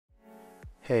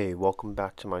Hey, welcome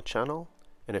back to my channel,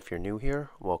 and if you're new here,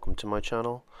 welcome to my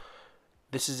channel.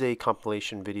 This is a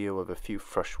compilation video of a few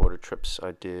freshwater trips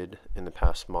I did in the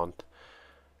past month.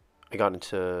 I got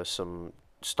into some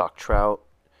stock trout,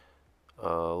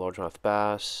 largemouth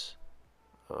bass,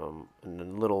 and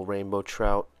then little rainbow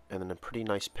trout, and then a pretty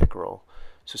nice pickerel.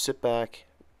 So sit back,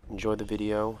 enjoy the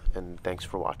video, and thanks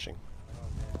for watching.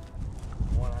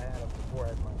 One I had up before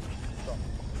had my stuff.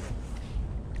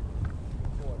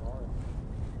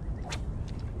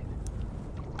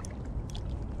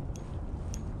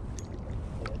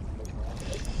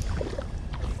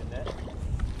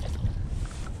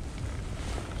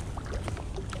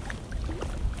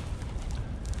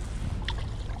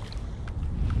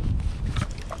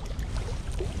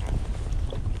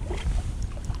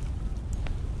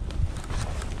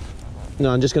 No,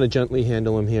 I'm just going to gently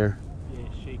handle him here. Yeah,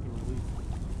 shake and release.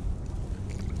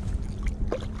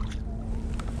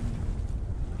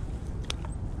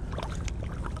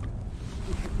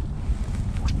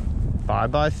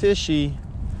 Bye-bye, fishy.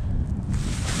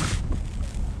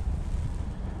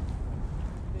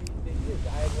 They did. I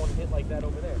had one hit like that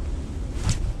over there.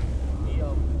 He,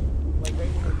 like right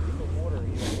when we hit the water,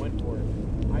 he went for it.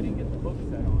 I didn't get the hook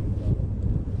set on,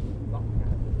 so something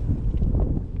happened.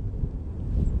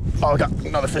 Oh, I got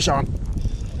another fish on. They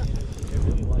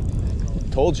really like that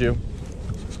color. Told you.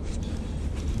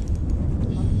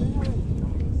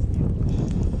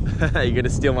 You gonna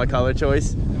steal my color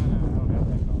choice? No, I don't have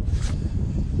that color.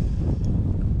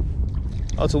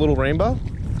 Oh, it's a little rainbow?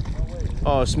 Oh, wait.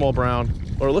 Oh, a small brown.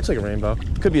 Or it looks like a rainbow.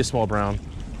 Could be a small brown.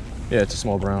 Yeah, it's a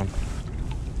small brown.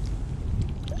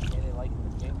 Yeah, they like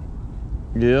the pink.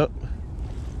 Yep. Nice.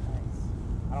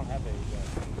 I don't have those yet.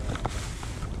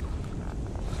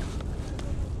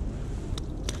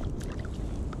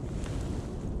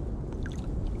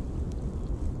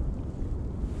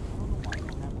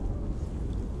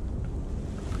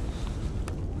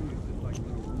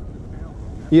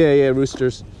 Yeah,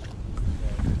 roosters.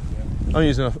 I'm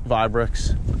using a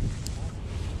Vibrix.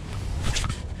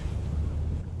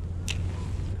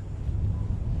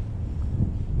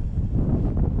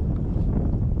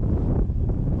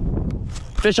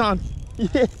 Fish on.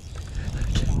 Yeah.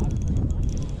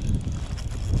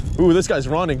 Ooh, this guy's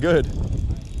running good.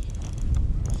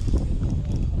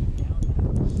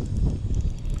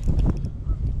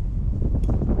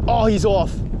 Oh, he's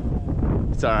off.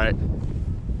 It's all right.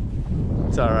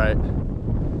 It's all right.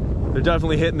 They're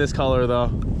definitely hitting this color though.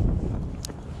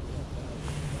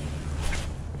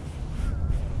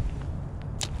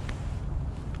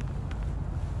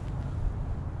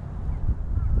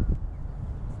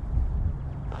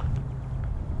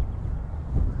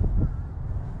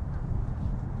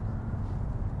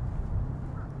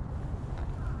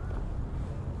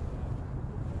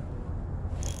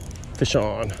 Fish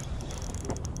on.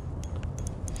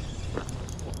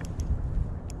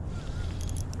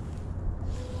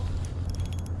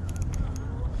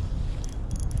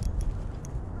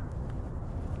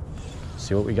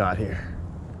 See what we got here.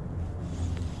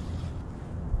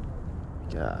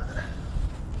 Got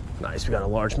nice. We got a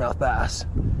largemouth bass.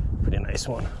 Pretty nice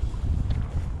one.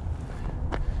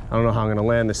 I don't know how I'm gonna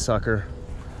land this sucker.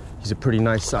 He's a pretty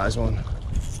nice size one.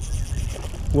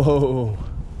 Whoa.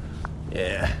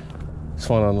 Yeah. It's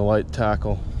fun on the light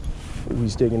tackle. Ooh,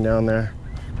 he's digging down there.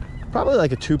 Probably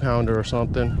like a 2-pounder or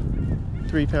something.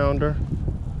 3-pounder.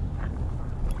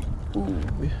 Ooh.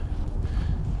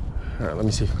 All right, let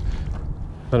me see.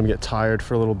 Let him get tired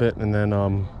for a little bit, and then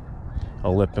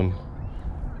I'll lip him.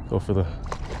 Go for the.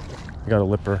 I got a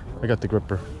lipper. I got the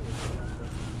gripper.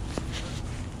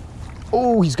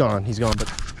 Oh, he's gone. He's gone.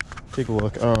 But take a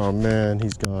look. Oh man,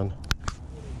 he's gone.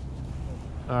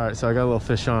 All right, so I got a little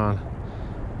fish on.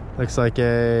 Looks like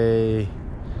a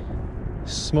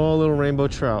small little rainbow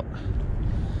trout,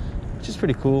 which is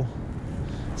pretty cool.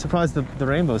 Surprised the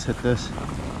rainbows hit this.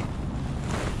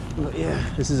 But yeah,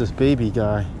 this is a baby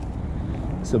guy.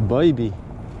 It's a baby.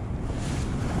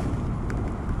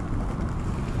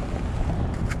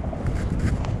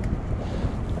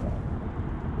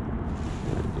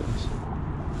 There it goes.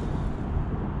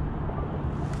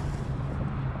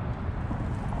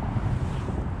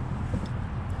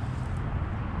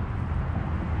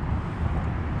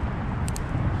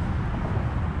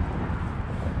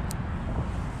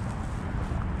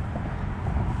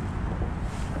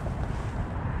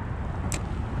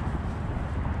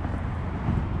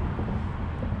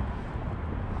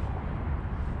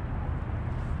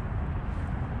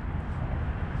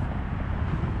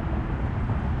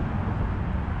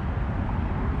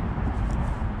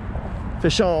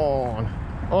 Fish on.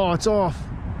 Oh, it's off.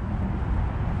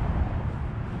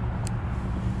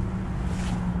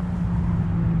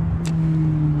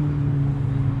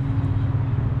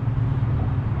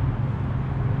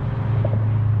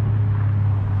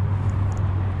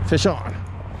 Fish on.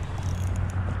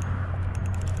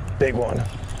 Big one.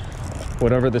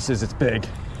 Whatever this is, it's big.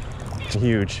 It's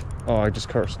huge. Oh, I just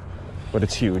cursed. But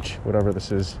it's huge, whatever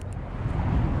this is.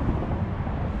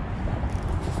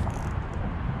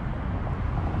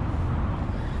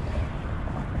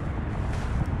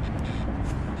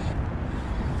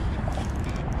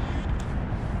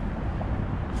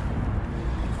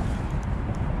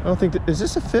 I don't think is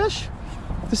this a fish?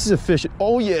 This is a fish.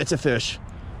 Oh yeah, it's a fish.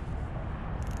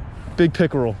 Big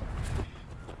pickerel.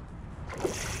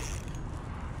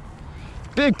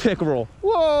 Big pickerel.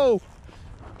 Whoa!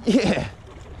 Yeah.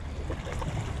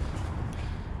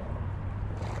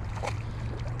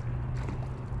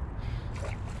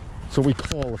 So we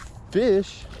call a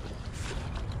fish.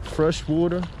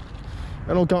 Freshwater.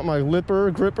 I don't got my lipper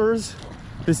grippers.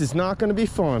 This is not gonna be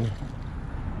fun.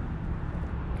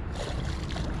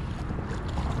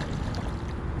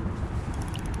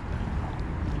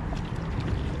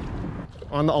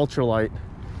 On the ultralight,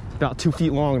 about 2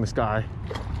 feet long, this guy.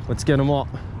 Let's get him up.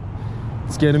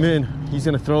 Let's get him in. He's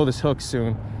gonna throw this hook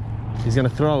soon. He's gonna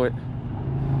throw it.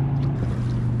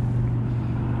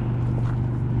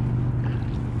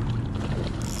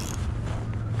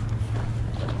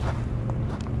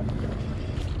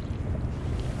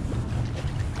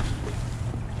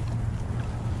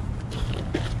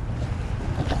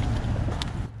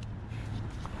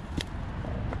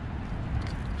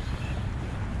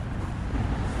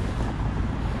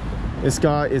 This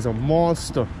guy is a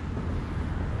monster.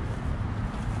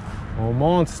 A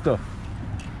monster.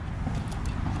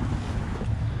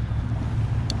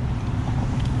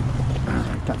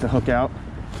 Got the hook out.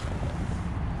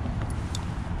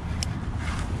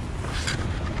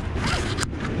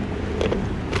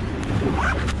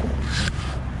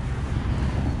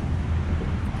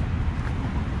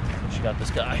 She got this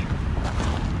guy.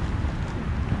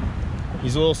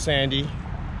 He's a little sandy,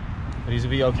 but he's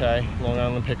gonna be okay. Long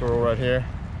Island pickerel right here.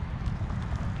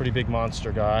 Pretty big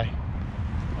monster guy.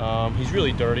 He's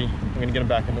really dirty. I'm gonna get him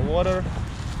back in the water.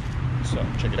 So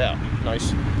check it out.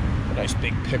 Nice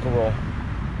big pickerel.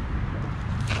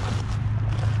 Get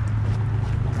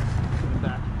him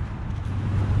back.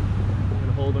 I'm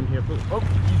gonna hold him here. Oh,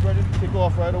 he's ready to kick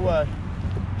off right away.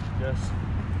 Yes.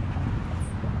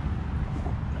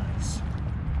 Nice.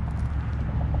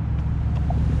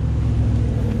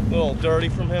 A little dirty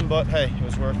from him, but hey, it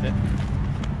was worth it.